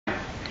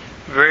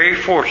very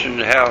fortunate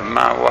to have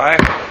my wife.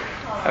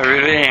 I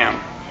really am.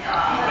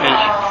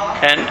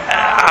 And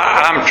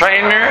I'm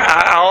training her.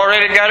 I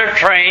already got her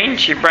trained.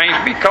 She brings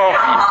me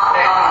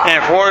coffee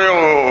and 4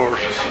 rolls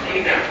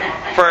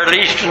for at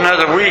least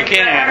another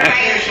weekend.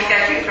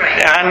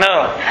 I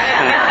know.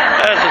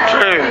 That's the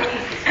truth.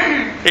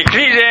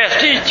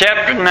 Ecclesiastes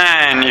chapter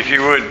 9, if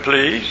you would,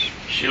 please.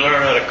 She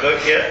learned how to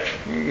cook yet?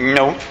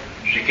 No.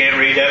 She can't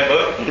read that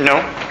book?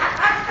 No.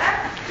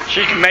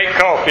 She can make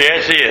coffee,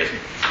 that's it.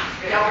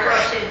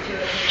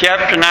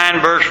 Chapter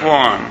 9, verse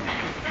 1.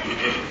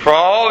 For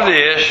all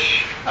this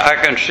I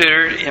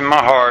considered in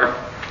my heart,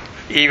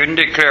 even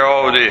declare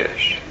all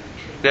this,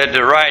 that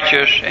the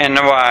righteous and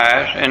the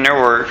wise and their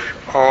works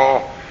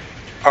all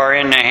are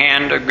in the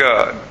hand of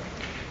God.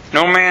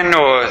 No man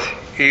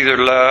knoweth either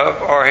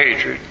love or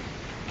hatred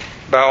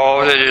by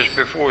all that is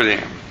before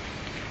them.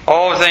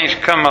 All things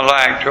come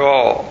alike to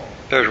all.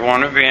 There's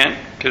one event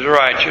to the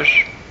righteous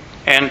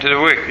and to the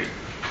wicked,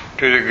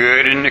 to the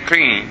good and the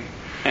clean,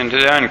 and to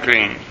the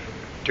unclean,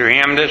 to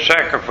him that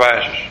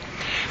sacrifices,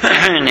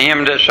 and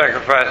him that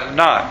sacrifices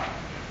not.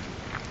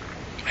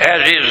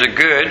 As is the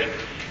good,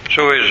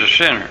 so is the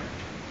sinner,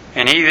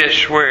 and he that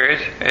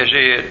sweareth as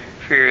he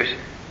feareth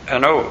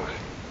an oath.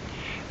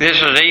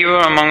 This is evil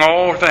among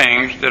all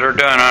things that are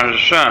done under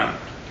the sun.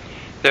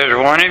 There's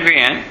one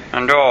event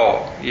unto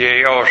all,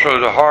 yea, also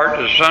the heart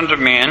of the sons of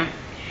men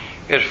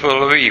is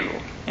full of evil,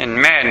 and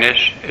madness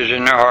is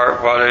in their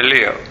heart while they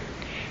live.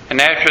 And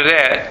after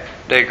that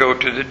they go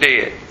to the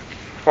dead.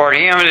 For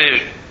him that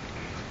is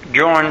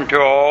joined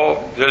to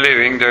all the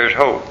living there is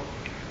hope.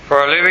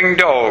 For a living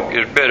dog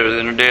is better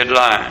than a dead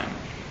lion.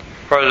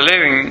 For the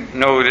living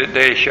know that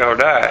they shall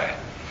die,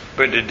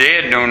 but the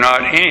dead know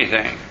not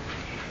anything,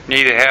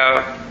 neither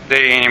have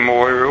they any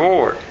more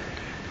reward.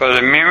 For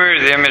the memory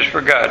of them is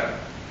forgotten.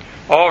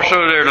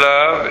 Also their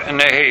love and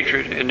their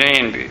hatred and their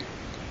envy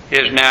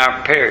is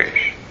now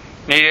perished.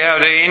 Neither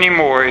have they any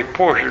more a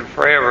portion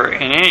forever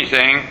in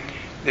anything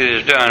that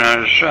is done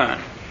under the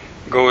sun.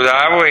 Go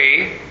thy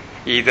way,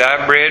 eat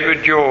thy bread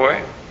with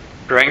joy,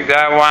 drink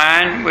thy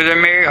wine with a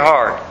merry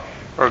heart,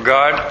 for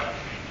God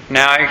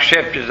now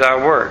accepteth thy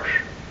works.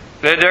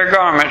 Let their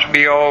garments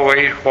be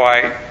always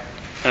white,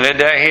 and let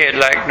thy head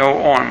lack no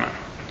ornament.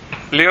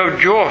 Live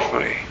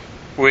joyfully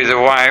with the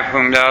wife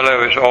whom thou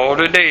lovest all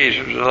the days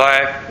of the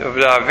life of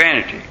thy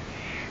vanity,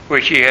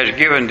 which he has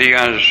given thee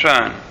under the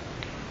sun.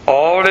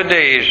 All the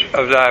days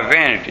of thy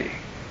vanity,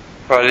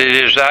 for it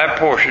is thy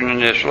portion in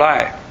this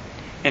life,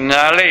 in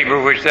thy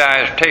labor which thou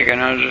hast taken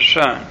under the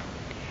sun.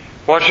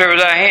 Whatsoever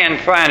thy hand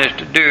findeth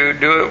to do,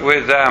 do it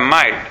with thy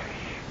might,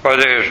 for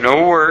there is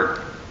no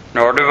work,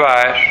 nor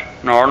device,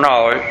 nor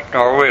knowledge,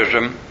 nor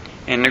wisdom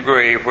in the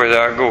grave where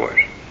thou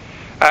goest.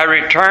 I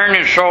returned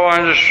and saw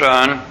under the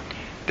sun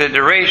that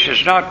the race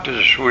is not to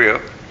the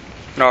swift,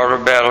 nor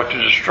the battle to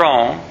the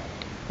strong,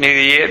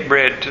 neither yet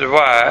bread to the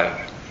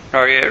wise,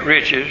 nor yet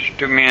riches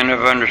to men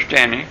of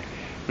understanding,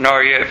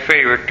 nor yet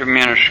favor to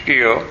men of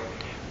skill,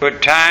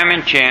 but time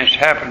and chance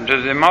happen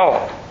to them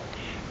all.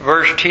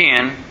 Verse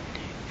 10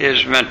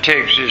 is my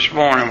text this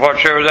morning.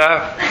 Whatsoever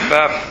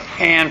thy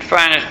hand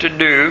findeth to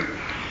do,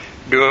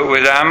 do it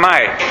with thy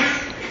might.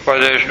 For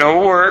there is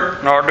no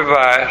work, nor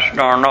device,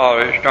 nor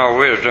knowledge, nor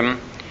wisdom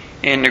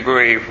in the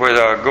grave where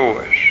thou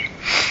goest.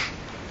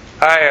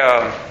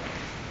 I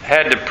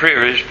had the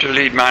privilege to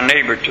lead my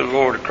neighbor to the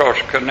Lord across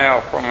the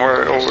canal from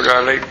where over to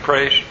our lake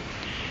place,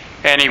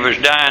 and he was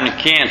dying of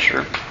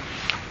cancer.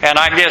 And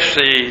I guess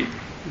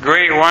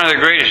one of the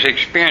greatest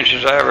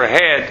experiences I ever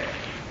had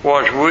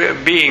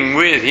was being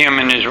with him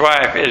and his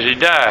wife as he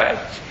died.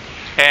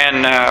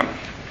 And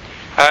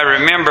I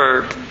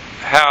remember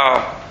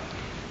how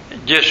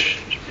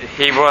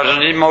he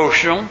wasn't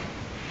emotional,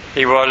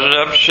 he wasn't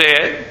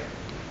upset,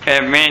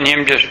 and me and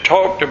him just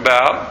talked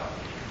about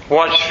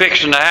what's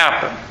fixing to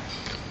happen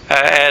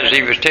as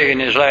he was taking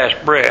his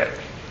last breath.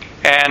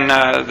 And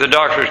the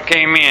doctors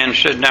came in and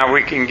said, now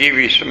we can give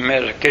you some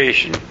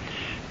medication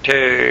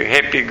to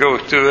help you go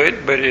through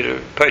it, but it'll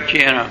put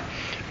you in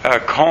a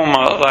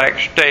coma-like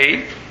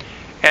state.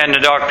 And the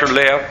doctor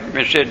left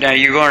and said, now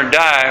you're going to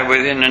die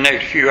within the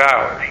next few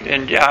hours.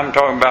 And I'm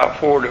talking about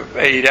 4 to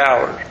 8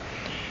 hours.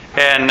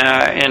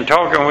 And in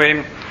talking with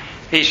him,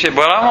 he said,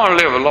 well, I want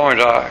to live as long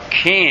as I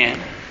can.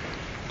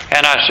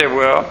 And I said,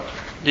 well,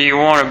 do you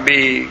want to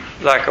be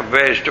like a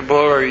vegetable,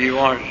 or you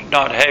want to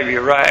not have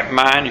your right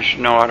mind? He said,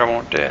 no, I don't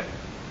want that.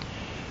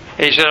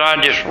 He said,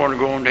 I just want to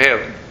go into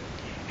heaven.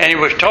 And he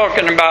was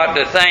talking about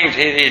the things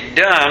that he'd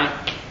done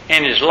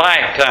in his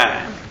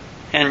lifetime,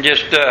 and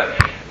just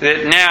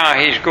that now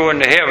he's going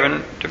to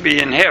heaven to be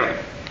in heaven.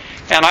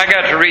 And I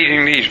got to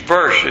reading these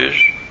verses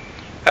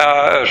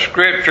of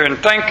Scripture and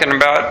thinking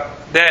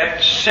about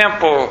that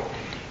simple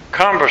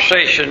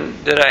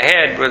conversation that I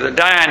had with a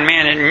dying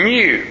man and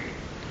knew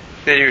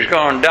that he was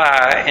going to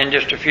die in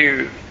just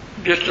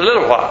a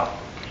little while.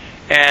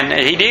 And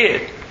he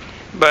did.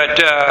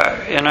 But,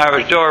 and I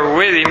was there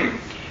with him,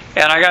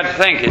 and I got to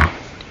thinking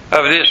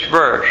of this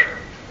verse.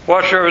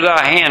 Whatsoever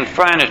thy hand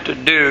findeth to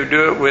do,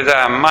 do it with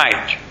thy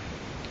might.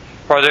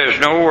 For there is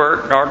no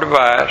work, nor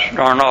device,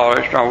 nor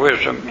knowledge, nor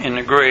wisdom in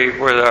the grave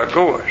where thou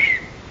goest.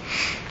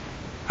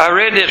 I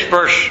read this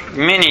verse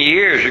many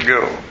years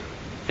ago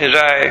as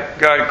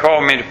God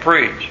called me to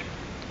preach.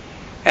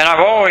 And I've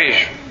always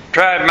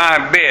tried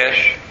my best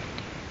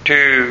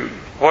to,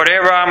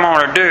 whatever I'm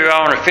going to do, I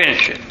want to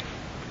finish it.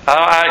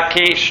 I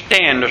can't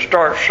stand to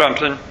start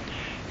something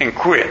and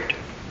quit.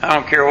 I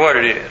don't care what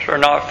it is, or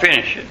not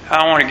finish it.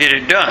 I want to get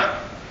it done.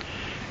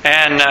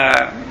 And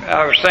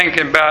I was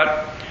thinking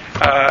about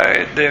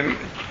the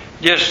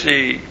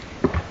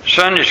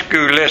Sunday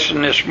school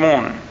lesson this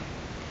morning.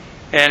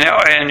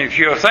 And if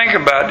you'll think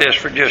about this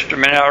for just a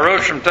minute, I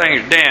wrote some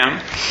things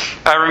down.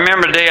 I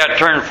remember the day I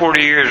turned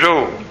 40 years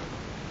old.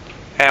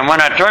 And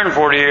when I turned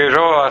 40 years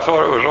old, I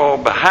thought it was all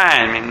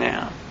behind me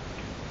now.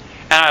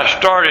 And I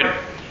started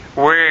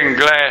wearing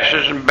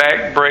glasses and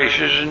back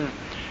braces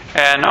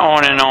and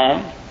on and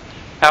on.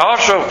 I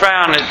also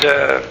found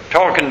that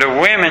talking to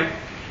women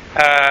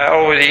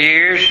over the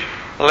years,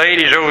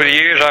 ladies over the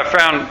years, I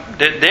found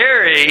that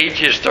their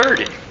age is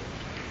 30.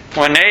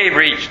 When they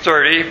reach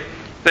 30,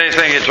 they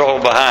think it's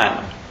all behind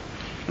them.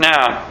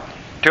 Now,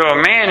 to a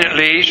man at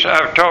least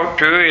I've talked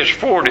to is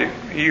 40.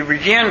 You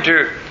begin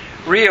to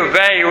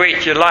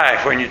reevaluate your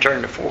life when you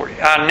turn to 40.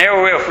 I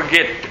never will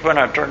forget when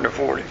I turned to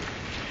 40.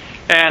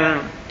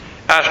 And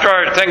I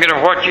started thinking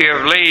of what you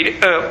have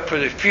laid up for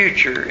the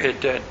future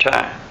at that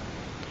time.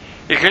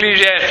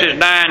 Ecclesiastes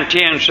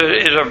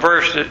 9:10 is a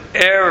verse that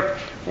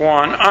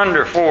everyone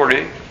under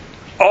 40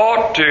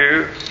 ought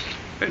to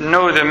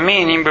know the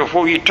meaning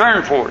before you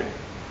turn 40.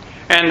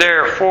 And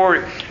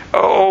therefore,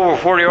 over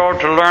 40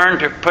 ought to learn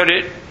to put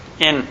it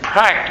in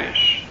practice.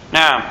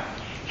 Now,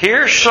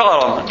 here's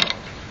Solomon,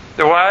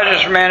 the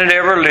wisest man that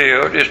ever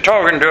lived, is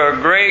talking to a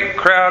great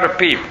crowd of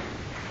people.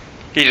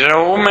 He's an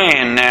old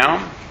man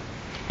now.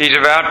 He's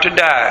about to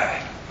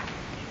die.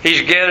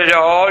 He's gathered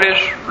all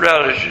his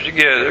relatives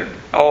together,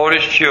 all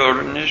his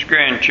children, his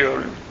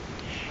grandchildren.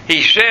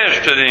 He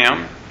says to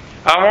them,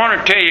 I want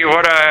to tell you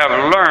what I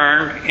have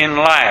learned in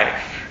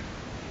life.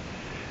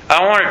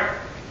 I want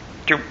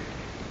to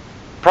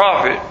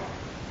profit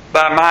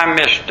by my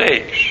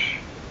mistakes.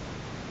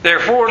 There are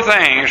 4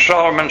 things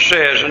Solomon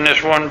says in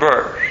this one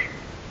verse.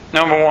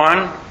 Number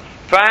 1,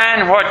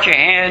 find what your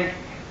hand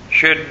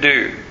should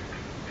do.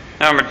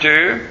 Number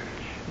 2,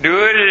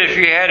 do it as if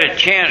you had a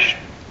chance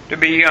to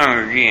be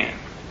young again.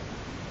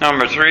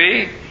 Number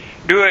 3,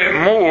 do it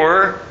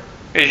more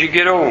as you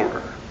get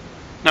older.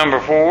 Number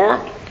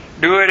 4,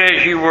 do it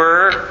as you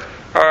were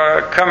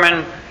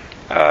coming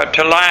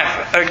to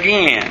life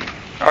again,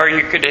 or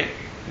you could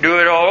do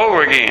it all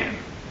over again.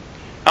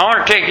 I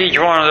want to take each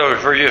one of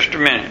those for just a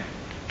minute.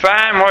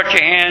 Find what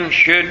your hand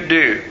should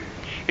do.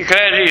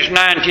 Ecclesiastes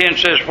 9:10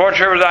 says,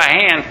 whatsoever thy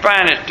hand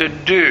findeth to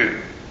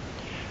do.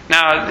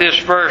 Now, this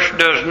verse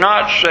does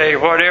not say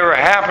whatever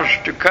happens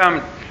to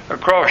come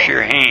across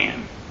your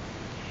hand.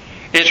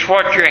 It's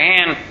what your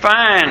hand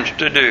finds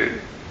to do.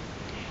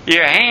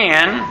 Your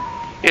hand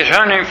is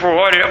hunting for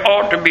what it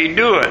ought to be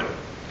doing.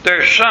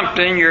 There's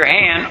something your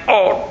hand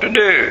ought to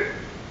do.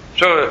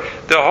 So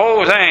the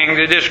whole thing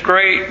that this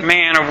great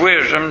man of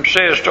wisdom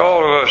says to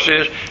all of us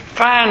is,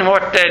 find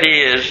what that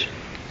is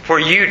for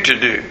you to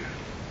do.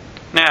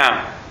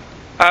 Now,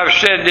 I've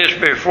said this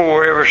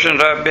before ever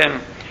since I've been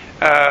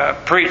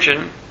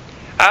preaching.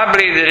 I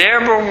believe that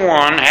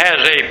everyone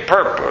has a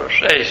purpose,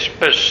 a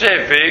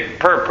specific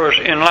purpose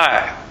in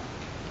life.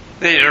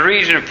 There's a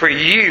reason for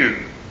you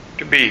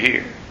to be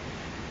here.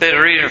 There's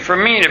a reason for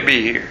me to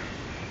be here.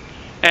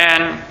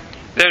 And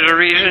there's a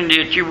reason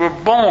that you were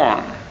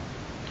born.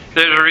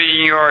 There's a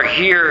reason you are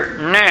here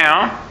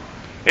now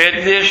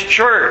at this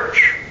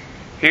church.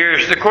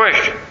 Here's the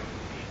question.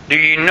 Do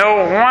you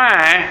know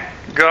why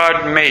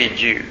God made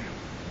you?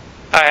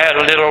 I had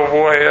a little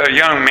boy, a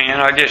young man,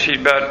 I guess he's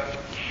about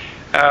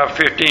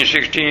 15,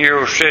 16 years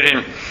old, sitting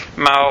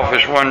in my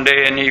office one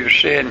day, and he was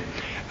saying,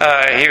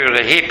 he was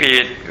a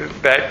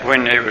hippie back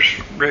when there was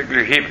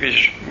regular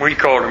hippies. We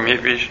called them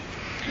hippies.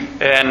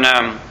 And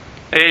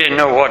they didn't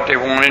know what they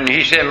wanted. And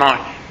he said,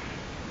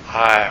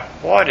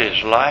 what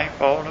is life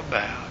all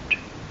about?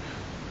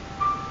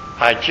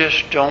 I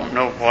just don't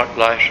know what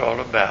life's all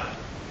about.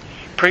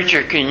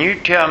 Preacher, can you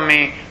tell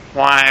me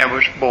why I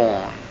was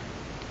born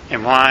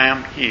and why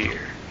I'm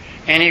here?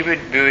 And he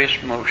would do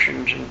his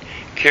motions and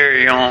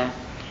carry on,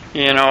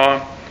 you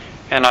know.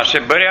 And I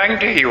said, buddy, I can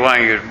tell you why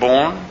you was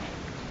born.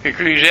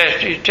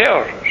 Ecclesiastes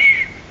tells us.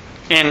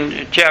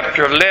 In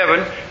chapter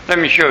 11, let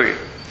me show you.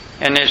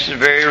 And this is the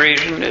very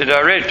reason that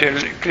I read to you.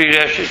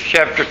 Ecclesiastes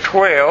chapter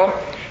 12,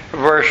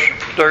 verse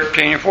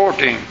 13 and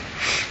 14.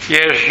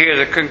 Yes,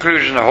 here's the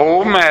conclusion of the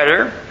whole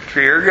matter.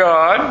 Fear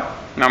God,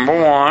 number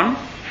 1,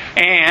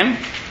 and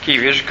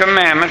keep His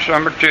commandments,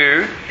 number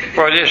 2.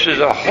 For this is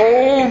the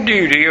whole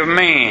duty of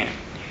man.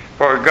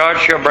 For God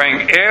shall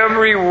bring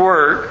every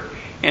work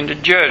into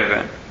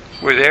judgment,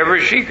 with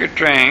every secret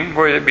thing,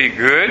 whether it be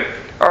good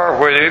or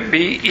whether it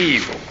be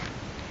evil.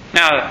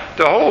 Now,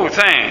 the whole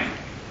thing.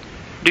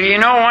 Do you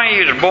know why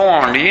you was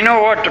born? Do you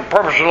know what the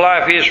purpose of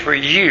life is for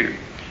you?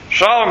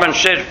 Solomon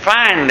said,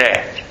 find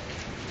that.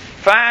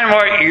 Find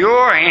what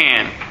your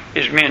hand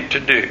is meant to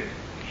do.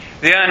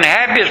 The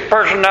unhappiest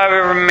person I've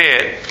ever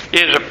met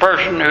is a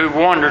person who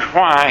wonders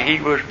why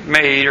he was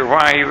made or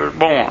why he was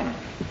born.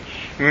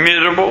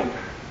 Miserable,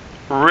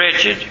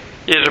 wretched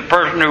is a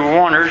person who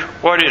wonders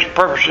what his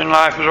purpose in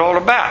life is all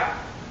about.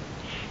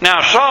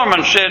 Now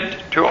Solomon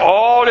said to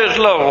all his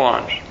loved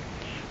ones,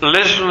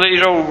 listen to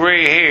these old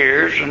gray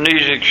hairs and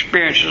these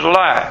experiences of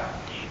life.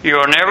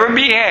 You'll never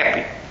be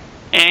happy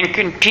and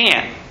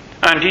content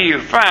until you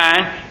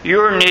find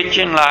your niche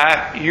in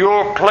life,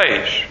 your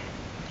place.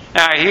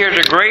 Now here's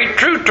a great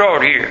truth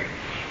taught here.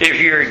 If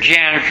you're a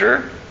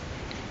janitor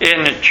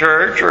in the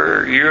church,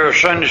 or you're a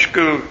Sunday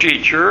school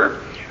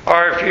teacher,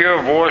 or if you're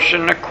a voice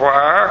in the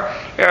choir,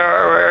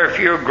 or if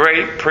you're a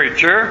great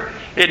preacher,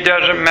 it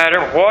doesn't matter.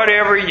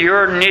 Whatever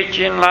your niche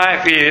in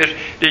life is,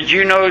 did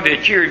you know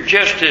that you're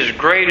just as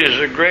great as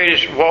the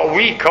greatest, what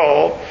we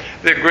call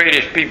the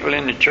greatest people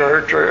in the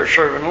church or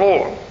serving the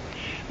Lord?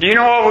 Do you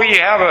know what we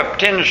have a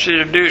tendency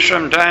to do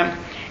sometimes?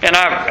 And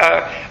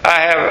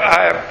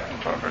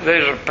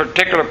there's a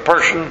particular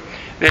person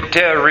that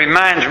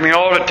reminds me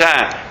all the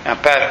time, now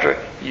Pastor,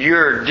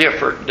 you're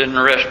different than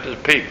the rest of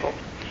the people.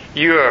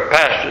 You're a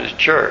pastor of the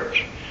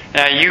church.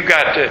 Now you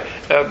got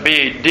to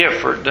be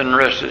different than the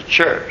rest of the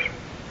church.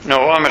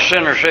 No, I'm a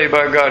sinner saved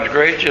by God's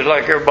grace just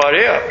like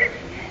everybody else.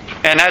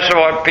 And that's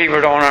what people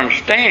don't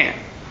understand.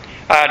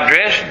 I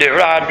dress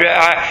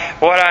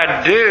different. What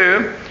I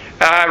do,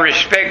 I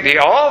respect the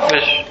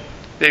office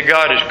that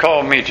God has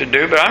called me to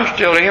do, but I'm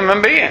still a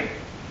human being.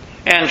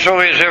 And so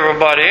is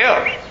everybody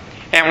else.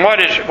 And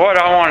what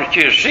I want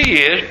you to see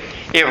is,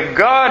 if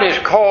God has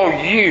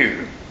called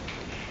you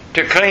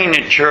to clean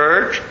the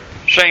church,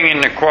 sing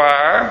in the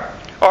choir,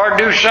 or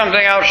do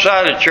something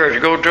outside the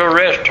church, go to a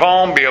rest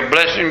home, be a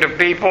blessing to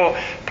people,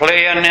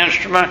 play an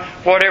instrument,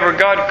 whatever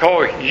God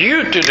calls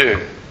you to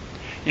do,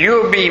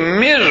 you'll be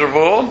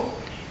miserable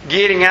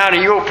getting out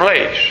of your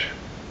place,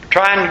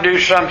 trying to do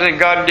something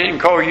God didn't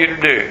call you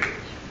to do.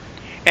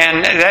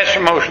 And that's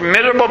the most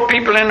miserable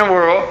people in the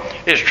world,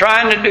 is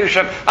trying to do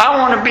something. I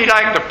want to be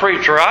like the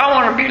preacher. I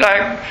want to be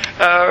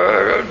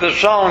like the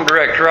song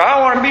director. I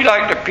want to be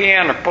like the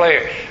piano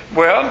player.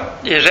 Well,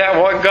 is that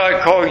what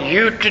God called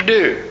you to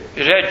do?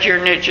 Is that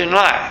your niche in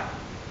life?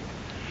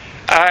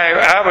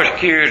 I was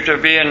accused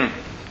of being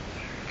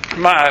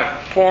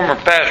my former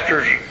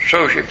pastor's,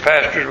 associate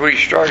pastors, we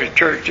started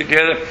church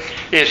together,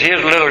 is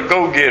his little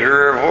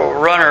go-getter or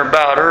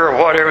runner-abouter or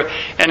whatever,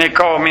 and they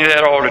called me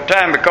that all the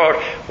time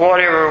because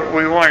whatever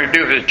we wanted to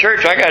do for the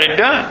church, I got it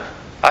done.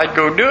 I'd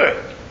go do it.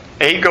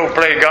 He'd go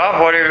play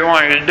golf, whatever he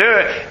wanted to do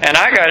it, and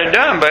I got it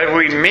done. But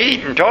we'd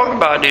meet and talk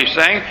about these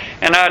things,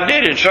 and I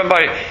did it.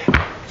 Somebody,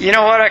 you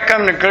know what, I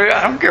come to conclude,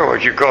 I don't care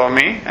what you call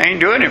me. I ain't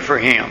doing it for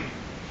him.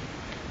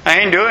 I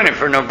ain't doing it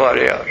for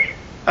nobody else.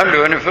 I'm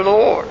doing it for the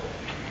Lord.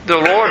 The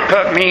Lord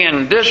put me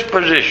in this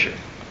position.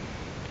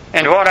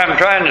 And what I'm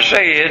trying to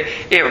say is,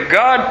 if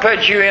God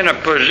puts you in a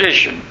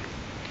position,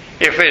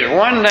 if there's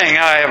one thing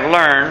I have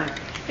learned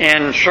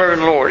in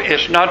serving the Lord,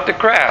 it's not the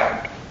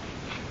crowd.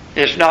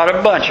 It's not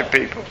a bunch of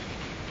people.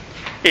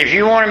 If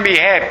you want to be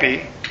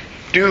happy,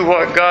 do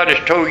what God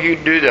has told you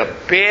to do the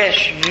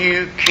best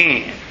you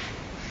can.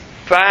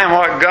 Find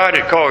what God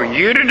has called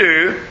you to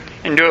do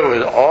and do it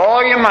with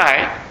all your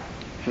might,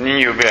 and then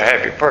you'll be a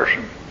happy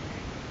person.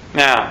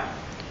 Now,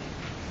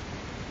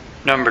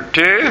 number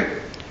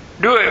 2,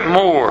 do it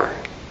more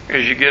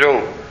as you get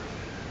older.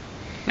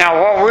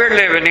 Now, what we're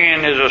living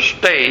in is a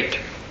state,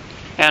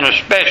 and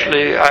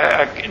especially,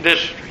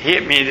 this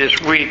hit me this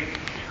week,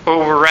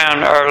 over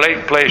around our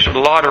lake place, a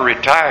lot of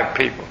retired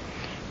people.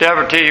 Did I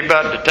ever tell you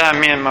about the time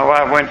me and my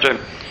wife went to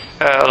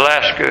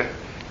Alaska,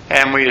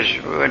 and we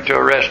went to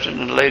a restaurant,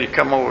 and the lady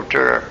come over to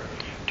our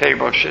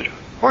table and said,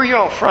 "Where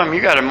y'all from?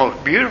 You got a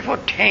most beautiful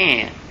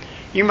tan.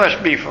 You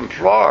must be from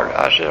Florida."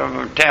 I said, "I'm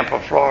from Tampa,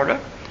 Florida."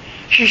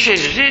 She said,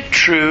 "Is it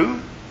true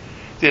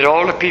that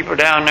all the people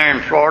down there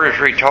in Florida is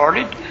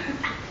retarded?"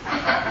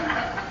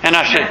 And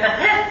I said,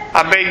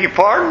 "I beg your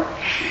pardon?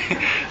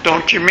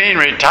 Don't you mean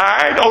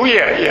retired?" "Oh,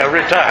 yeah,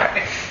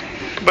 retired."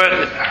 But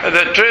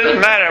the truth of the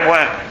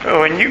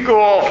matter, when you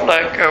go off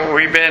like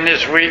we've been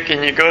this week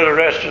and you go to the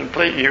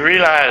restaurant, you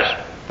realize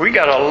we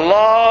got a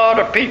lot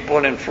of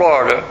people in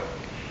Florida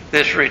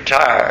that's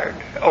retired,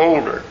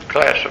 older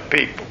class of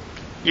people.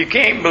 You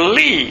can't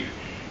believe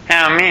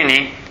how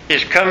many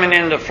is coming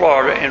into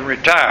Florida and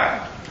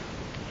retired.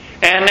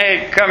 And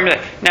they come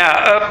to, now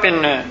up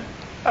in the,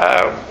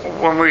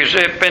 when we was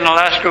up in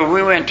Alaska,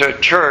 we went to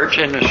a church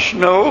and the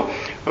snow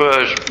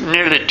was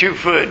nearly 2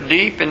 foot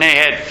deep, and they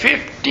had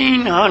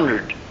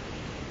 1,500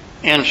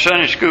 in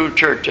Sunday school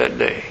church that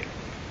day.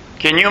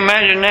 Can you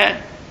imagine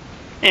that?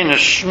 In the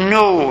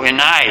snow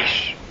and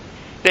ice.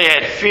 They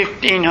had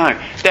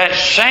 1,500. That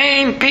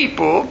same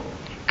people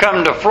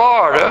come to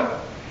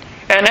Florida,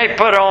 and they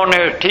put on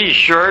their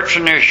T-shirts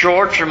and their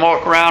shorts and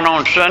walk around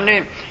on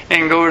Sunday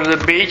and go to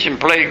the beach and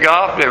play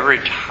golf. They're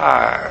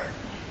retired.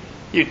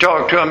 You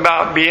talk to them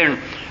about being,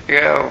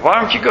 why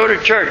don't you go to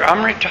church?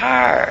 I'm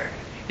retired.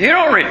 You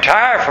don't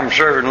retire from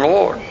serving the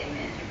Lord.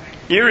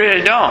 You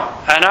really don't.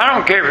 And I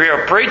don't care if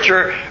you're a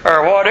preacher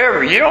or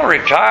whatever. You don't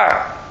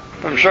retire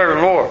from serving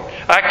the Lord.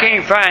 I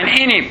can't find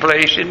any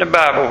place in the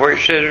Bible where it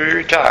says he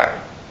retired.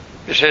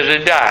 It says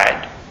he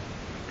died.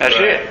 That's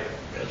it.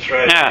 That's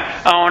right.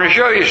 Now, I want to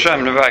show you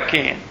something if I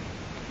can.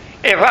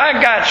 If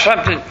I got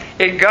something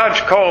that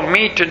God's called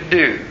me to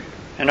do,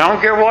 and I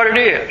don't care what it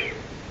is,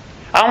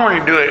 I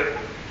want to do it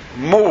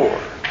more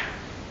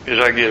as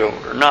I get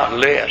older, not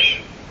less.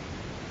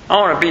 I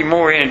want to be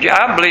more energy.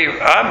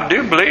 I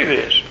do believe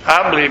this.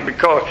 I believe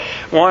because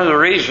one of the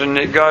reasons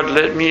that God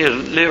let me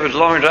live as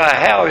long as I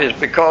have is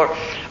because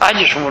I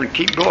just want to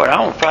keep going. I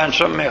want to find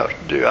something else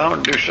to do. I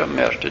want to do something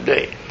else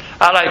today.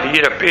 I like to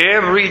get up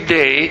every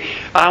day.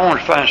 I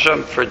want to find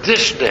something for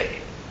this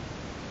day.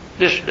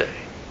 This day.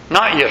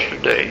 Not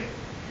yesterday.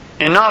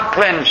 And not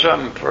planning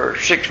something for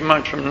 6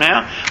 months from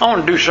now. I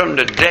want to do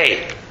something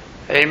today.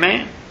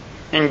 Amen?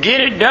 And get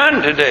it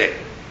done today.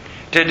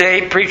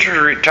 Today, preachers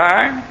are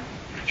retiring.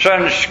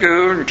 Sunday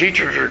school and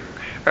teachers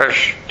are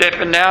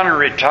stepping down and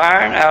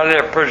retiring out of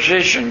their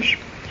positions.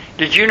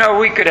 Did you know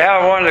we could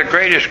have one of the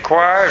greatest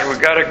choirs?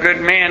 We've got a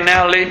good man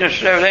now leading us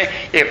and everything.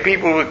 If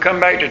people would come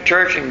back to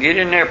church and get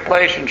in their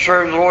place and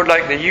serve the Lord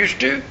like they used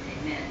to.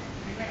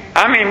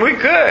 I mean, we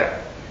could.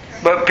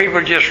 But people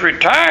are just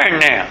retiring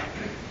now.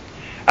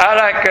 I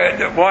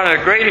like one of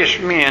the greatest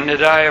men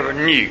that I ever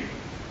knew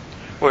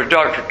was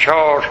Dr.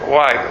 Charles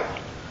Weigel.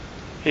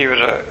 He was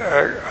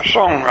a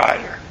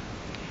songwriter.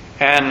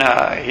 And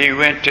he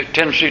went to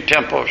Tennessee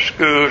Temple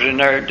Schools and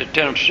there at the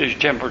Tennessee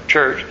Temple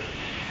Church.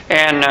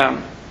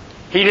 And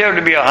he lived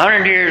to be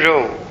 100 years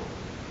old.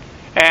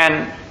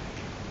 And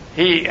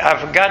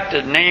I forgot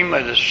the name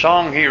of the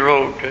song he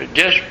wrote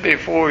just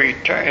before he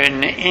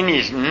turned, in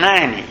his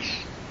 90s.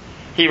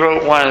 He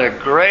wrote one of the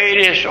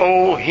greatest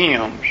old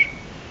hymns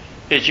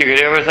that you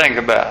could ever think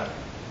about.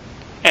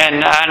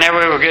 And I never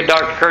will forget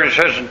Dr. Curtis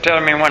Hudson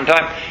telling me one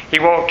time, he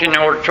walked in the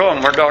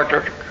auditorium where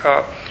Dr.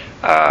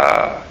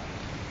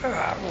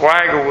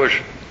 Weigel was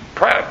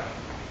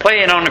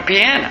playing on the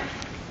piano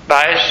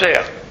by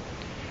himself.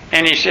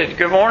 And he said,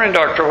 "Good morning,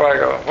 Dr.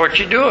 Weigel. What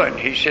you doing?"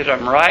 He said,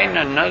 "I'm writing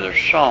another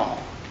song."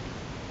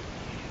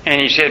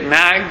 And he said,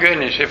 "My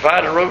goodness, if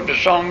I'd have wrote the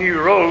song you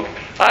wrote,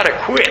 I'd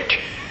have quit."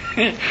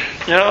 You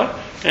know?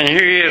 And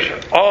here he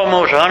is,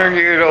 almost 100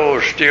 years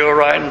old, still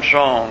writing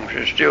songs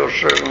and still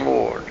serving the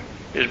Lord.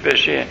 His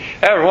best end.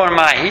 That was one of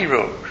my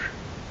heroes.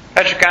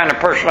 That's the kind of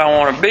person I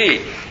want to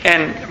be.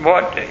 And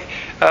what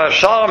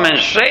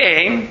Solomon's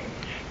saying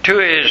to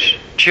his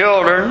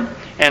children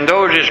and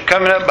those that's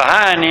coming up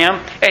behind him,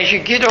 as you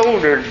get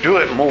older, do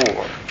it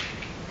more.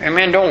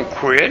 Amen. Don't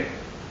quit.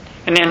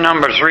 And then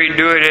number 3,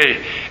 do it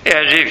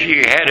as if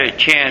you had a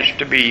chance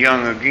to be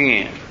young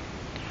again.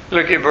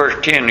 Look at verse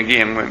 10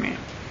 again with me.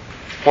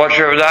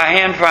 Whatsoever thy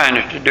hand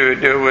findeth to do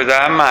it with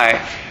thy might,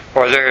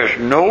 for there is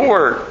no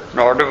work,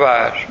 nor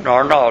device,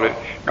 nor knowledge,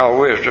 nor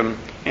wisdom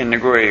in the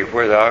grave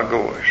where thou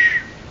goest.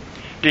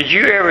 Did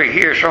you ever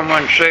hear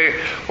someone say,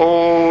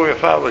 "Oh,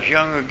 if I was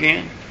young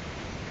again"?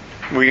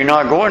 Well, you're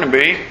not going to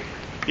be.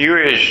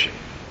 You're as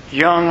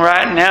young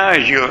right now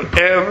as you'll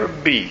ever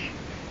be.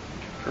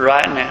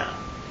 Right now.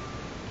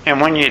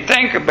 And when you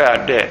think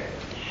about that,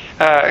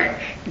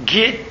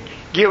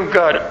 give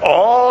God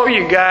all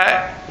you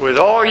got with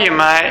all you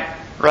might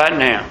right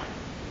now.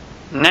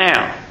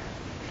 Now,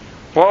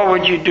 what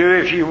would you do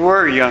if you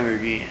were young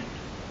again?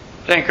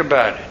 Think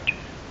about it.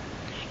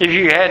 If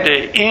you had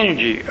the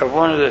energy of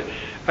one of the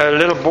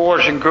little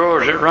boys and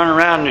girls that run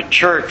around the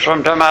church,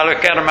 sometimes I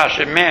look at them, I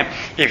said, "Man,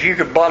 if you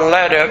could bottle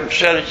that up and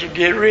sell it, you'd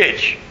get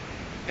rich."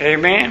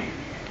 Amen?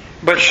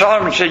 But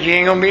Solomon said you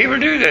ain't going to be able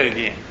to do that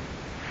again.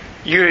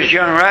 You're as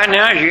young right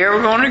now as you're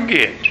ever going to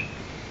get.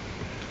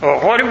 Well,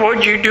 what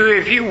would you do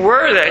if you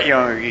were that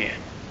young again?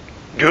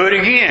 Do it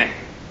again.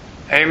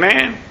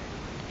 Amen?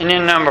 And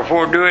then number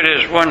 4, do it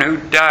as one who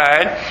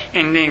died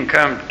and then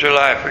come to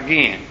life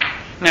again.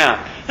 Now,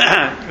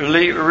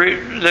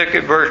 look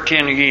at verse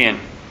 10 again.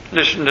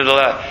 Listen to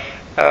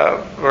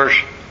the verse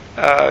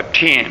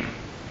 10.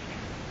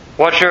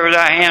 Whatsoever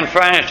thy hand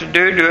findeth to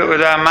do, do it with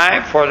thy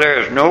might, for there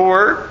is no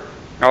work,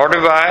 nor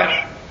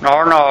device,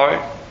 nor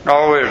knowledge,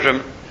 nor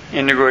wisdom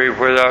in the grave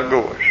where thou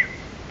goest.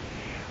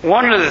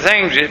 One of the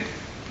things that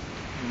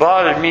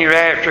bothered me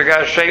right after I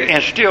got saved,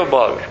 and still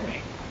bothers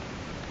me,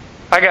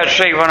 I got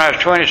saved when I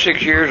was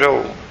 26 years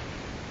old.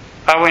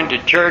 I went to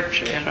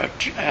church in an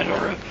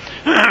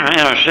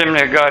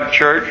Assembly of God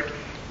church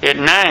at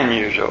 9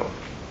 years old.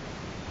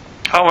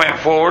 I went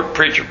forward,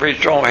 preacher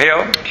preached on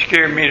hell,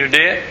 scared me to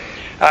death.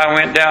 I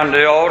went down to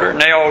the altar and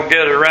they all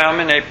gathered around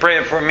me and they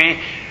prayed for me.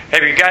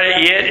 "Have you got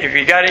it yet? Have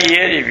you got it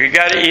yet? Have you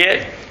got it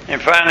yet?"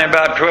 And finally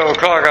about 12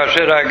 o'clock I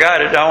said, "I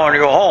got it. I want to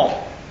go home."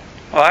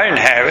 Well, I didn't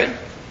have it.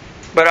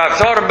 But I've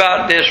thought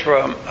about this for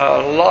a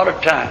lot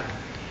of time.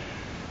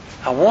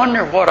 I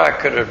wonder what I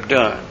could have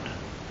done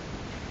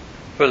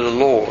for the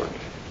Lord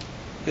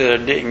that I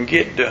didn't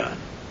get done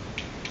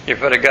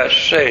if I'd have got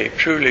saved,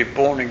 truly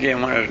born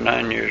again when I was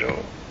 9 years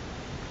old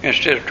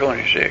instead of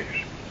 26.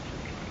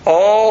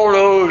 All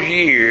those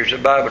years, the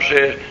Bible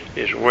says,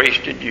 is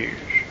wasted years.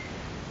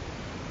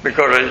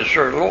 because I just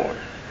serve the Lord.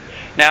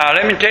 Now,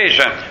 let me tell you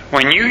something.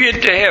 When you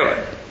get to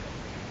heaven,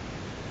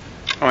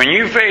 when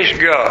you face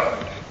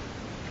God,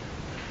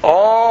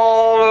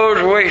 all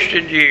those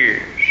wasted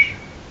years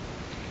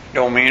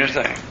don't mean a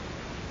thing.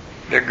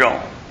 They're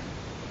gone.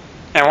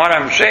 And what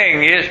I'm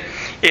saying is,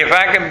 if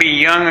I could be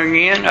young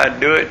again, I'd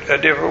do it a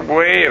different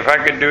way. If I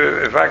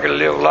could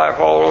live life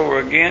all over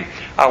again,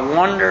 I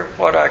wonder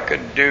what I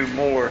could do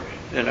more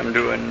than I'm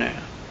doing now.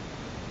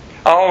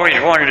 I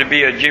always wanted to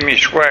be a Jimmy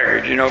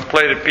Swaggart,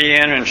 play the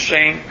piano and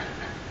sing,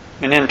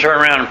 and then turn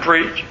around and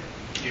preach.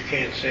 You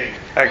can't sing.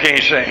 I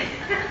can't sing.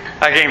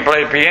 I can't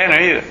play the piano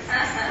either.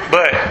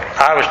 But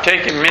I was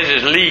taking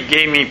Mrs. Lee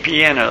gave me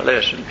piano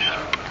lessons.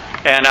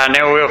 And I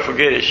never will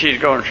forget it.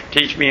 She's going to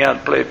teach me how to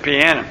play the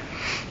piano.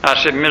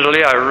 I said, Mrs.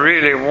 Lee, I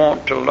really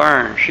want to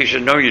learn. She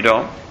said, no, you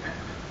don't.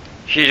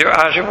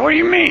 I said, what do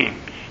you mean?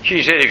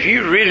 She said, if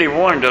you really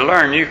wanted to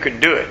learn, you could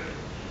do it.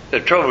 The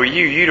trouble with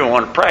you don't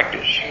want to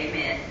practice.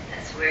 Amen.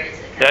 That's where it's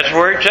at. That's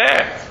where it's at.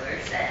 That's where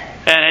it's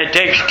at. And it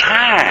takes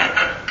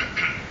time.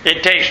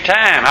 It takes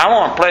time. I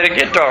want to play the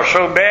guitar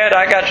so bad.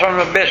 I got some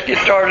of the best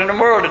guitars in the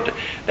world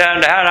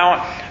down to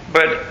how.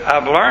 But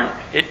I've learned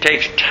it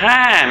takes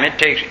time. It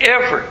takes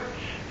effort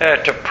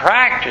to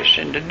practice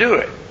and to do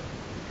it.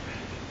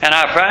 And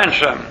I find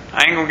something.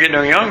 I ain't going to get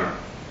no younger.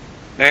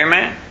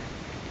 Amen.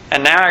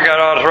 And now I got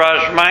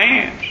arthritis in my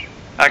hands.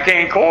 I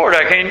can't chord.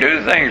 I can't do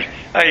the things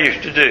I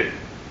used to do.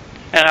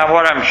 And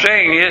what I'm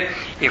saying is,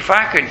 if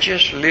I could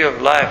just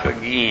live life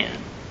again,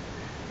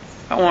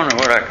 I wonder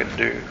what I could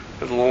do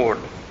for the Lord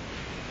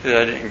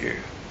that I didn't do.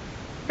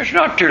 It's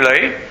not too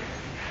late.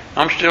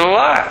 I'm still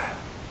alive.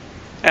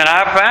 And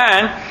I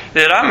find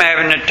that I'm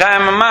having the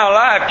time of my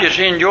life just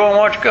enjoying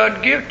what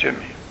God gives to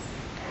me.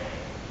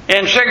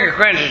 In 2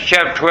 Corinthians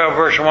chapter 12,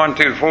 verse 1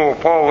 through 4,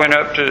 Paul went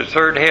up to the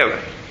third heaven.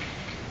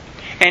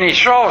 And he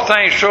saw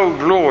things so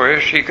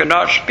glorious he could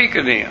not speak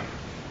of them.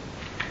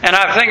 And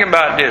I think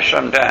about this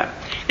sometimes.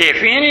 If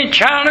any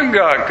child of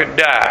God could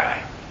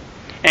die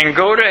and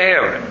go to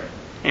heaven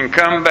and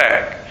come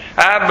back,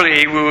 I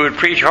believe we would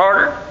preach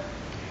harder.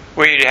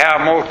 We'd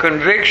have more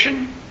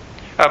conviction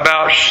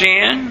about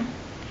sin.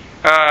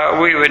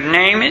 We would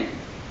name it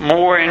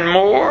more and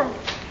more.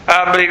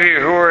 I believe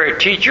if we were a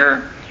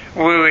teacher,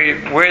 we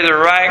would wear the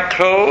right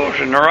clothes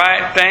and the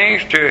right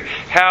things to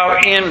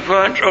have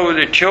influence over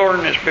the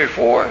children that's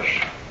before us.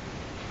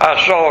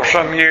 I saw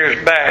some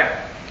years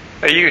back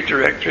a youth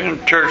director in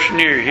a church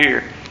near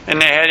here,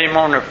 and they had him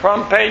on the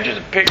front page of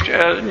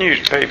the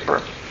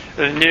newspaper.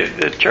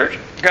 The church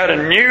got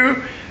a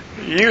new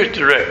youth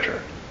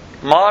director,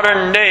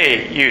 modern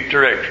day youth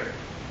director,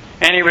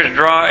 and he was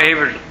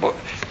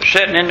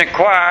sitting in the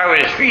choir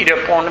with his feet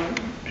up on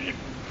the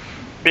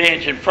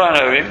bench in front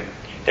of him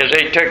as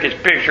they took his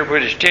picture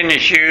with his tennis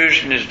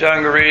shoes and his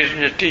dungarees and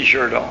his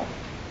t-shirt on.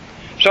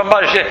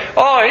 Somebody said,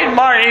 oh, he's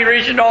modern, he's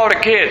reaching all the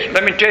kids.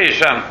 Let me tell you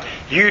something.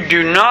 You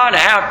do not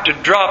have to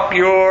drop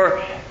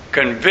your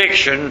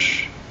convictions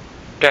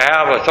to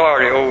have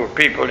authority over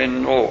people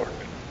in the Lord.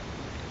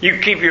 You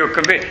keep your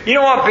conviction. You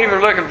know what people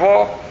are looking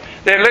for?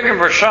 They're looking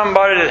for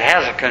somebody that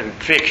has a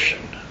conviction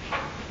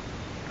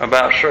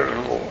about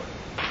serving the Lord.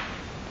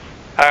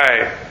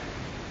 The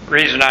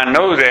reason I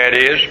know that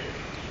is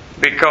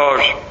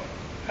because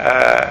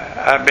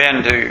I've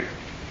been to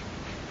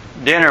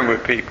dinner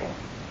with people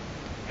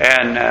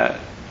and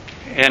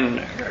in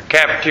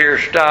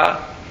cafeteria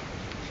style,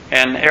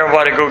 and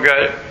everybody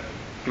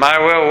might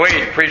well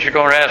wait. The preacher's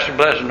going to ask the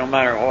blessing no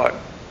matter what.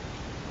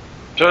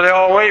 So they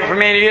all wait for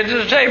me to get to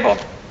the table,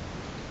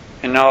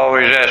 and they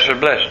always ask the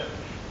blessing.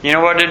 You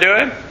know what they're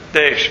doing?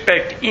 They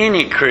expect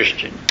any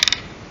Christian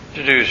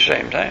to do the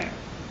same thing.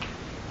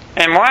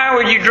 And why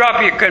would you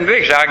drop your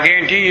conviction? I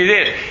guarantee you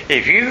this.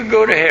 If you could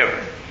go to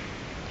heaven,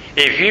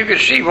 if you could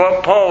see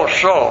what Paul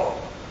saw,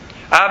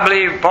 I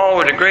believe Paul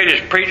was the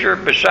greatest preacher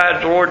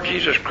besides the Lord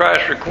Jesus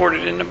Christ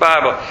recorded in the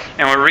Bible.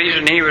 And the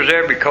reason he was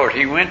there because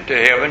he went to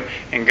heaven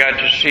and got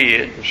to see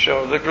it and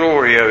saw the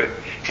glory of it.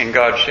 And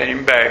God sent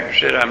him back and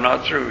said, I'm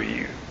not through with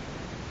you.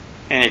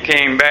 And he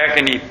came back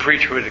and he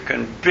preached with a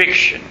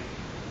conviction.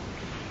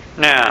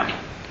 Now,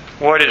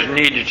 what is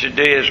needed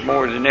today is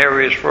more than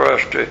ever is for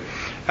us to,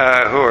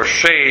 who are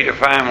saved, to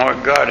find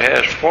what God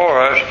has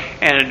for us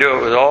and to do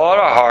it with all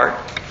our heart,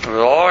 with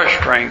all our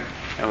strength,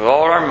 and with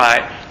all our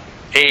might.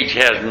 Age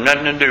has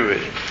nothing to do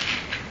with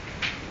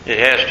it. It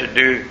has to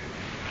do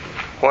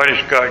what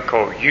has God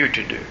called you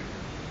to do.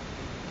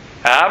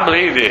 I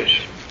believe this.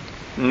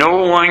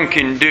 No one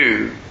can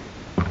do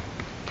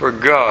for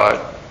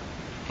God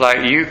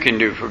like you can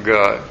do for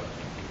God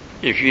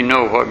if you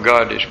know what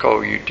God has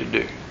called you to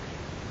do.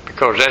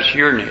 Because that's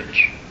your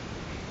niche.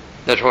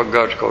 That's what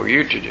God's called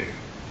you to do.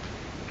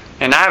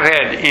 And I've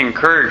had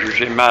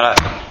encouragers in my life.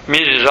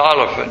 Mrs.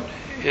 Oliphant,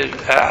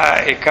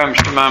 it comes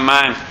to my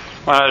mind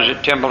when I was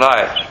at Temple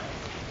Heights.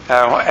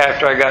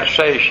 After I got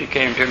saved, she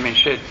came to me and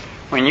said,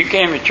 when you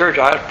came to church,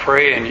 I was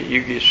praying that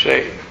you get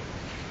saved.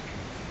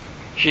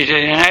 She said,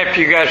 and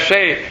after you got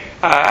saved,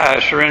 I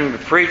surrendered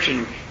to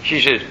preaching.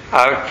 She said,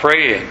 I was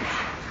praying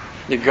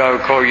that God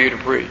would call you to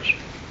preach.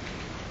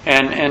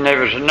 And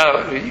there was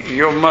another,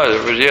 your mother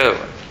was the other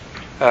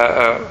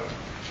one.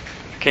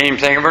 Can't even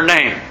think of her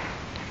name.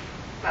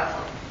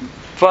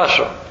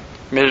 Fussell.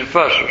 Mrs.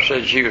 Fussell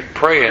said she was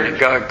praying and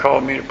God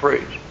called me to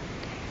preach.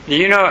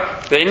 You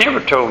know, they never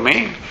told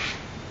me.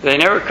 They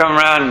never come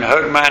around and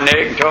hugged my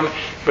neck and told me.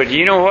 But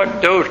you know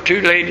what those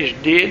two ladies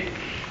did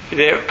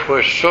that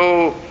was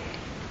so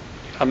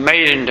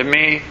amazing to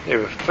me? They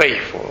were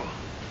faithful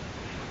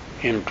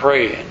in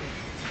praying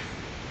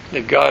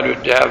that God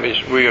would have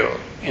His will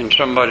in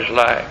somebody's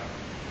life.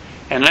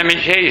 And let me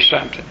tell you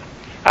something.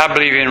 I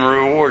believe in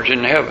rewards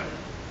in heaven.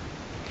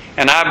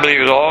 And I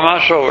believe with all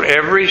my soul,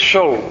 every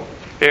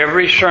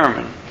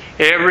sermon,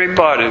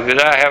 everybody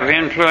that I have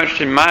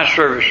influenced in my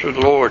service with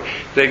the Lord,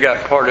 they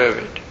got part of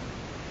it.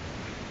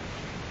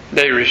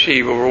 They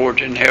receive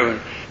rewards in heaven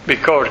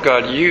because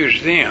God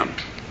used them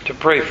to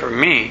pray for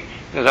me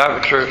that I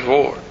would serve the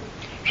Lord.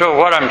 So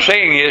what I'm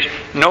saying is,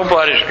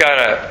 nobody's got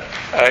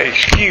an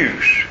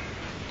excuse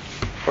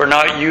for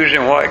not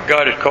using what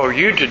God has called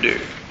you to do.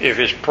 If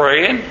it's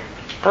praying,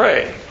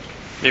 pray.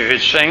 If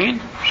it's singing,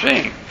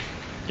 sing.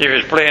 If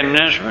it's playing an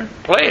instrument,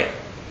 play it.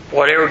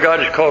 Whatever God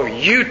has called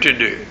you to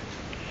do.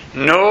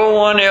 No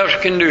one else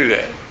can do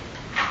that.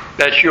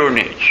 That's your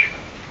niche.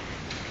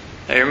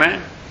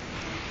 Amen?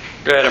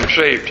 Glad I'm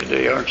saved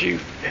today, aren't you?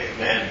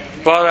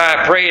 Amen. Father,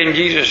 I pray in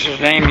Jesus'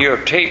 name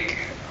you'll take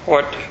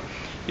what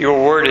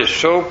your word is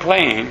so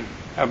plain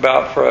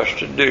about for us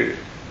to do.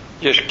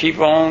 Just keep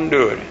on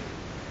doing it.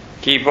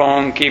 Keep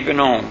on keeping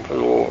on for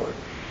the Lord.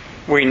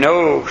 We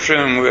know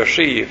soon we'll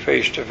see you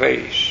face to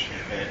face.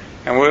 Amen.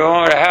 And we don't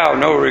want to have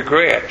no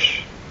regrets.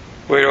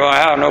 We don't want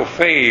to have no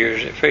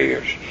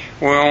failures.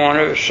 We don't want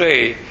to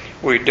say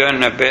we've done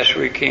the best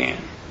we can.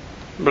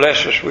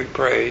 Bless us, we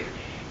pray.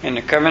 In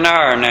the coming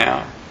hour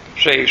now,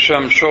 save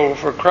some soul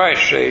for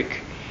Christ's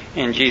sake.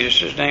 In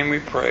Jesus' name we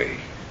pray.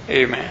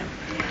 Amen.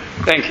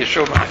 Thank you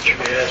so much. Let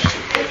me ask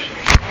you a question.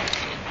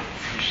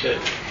 You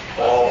said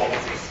Paul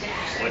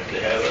went to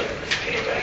heaven and came back.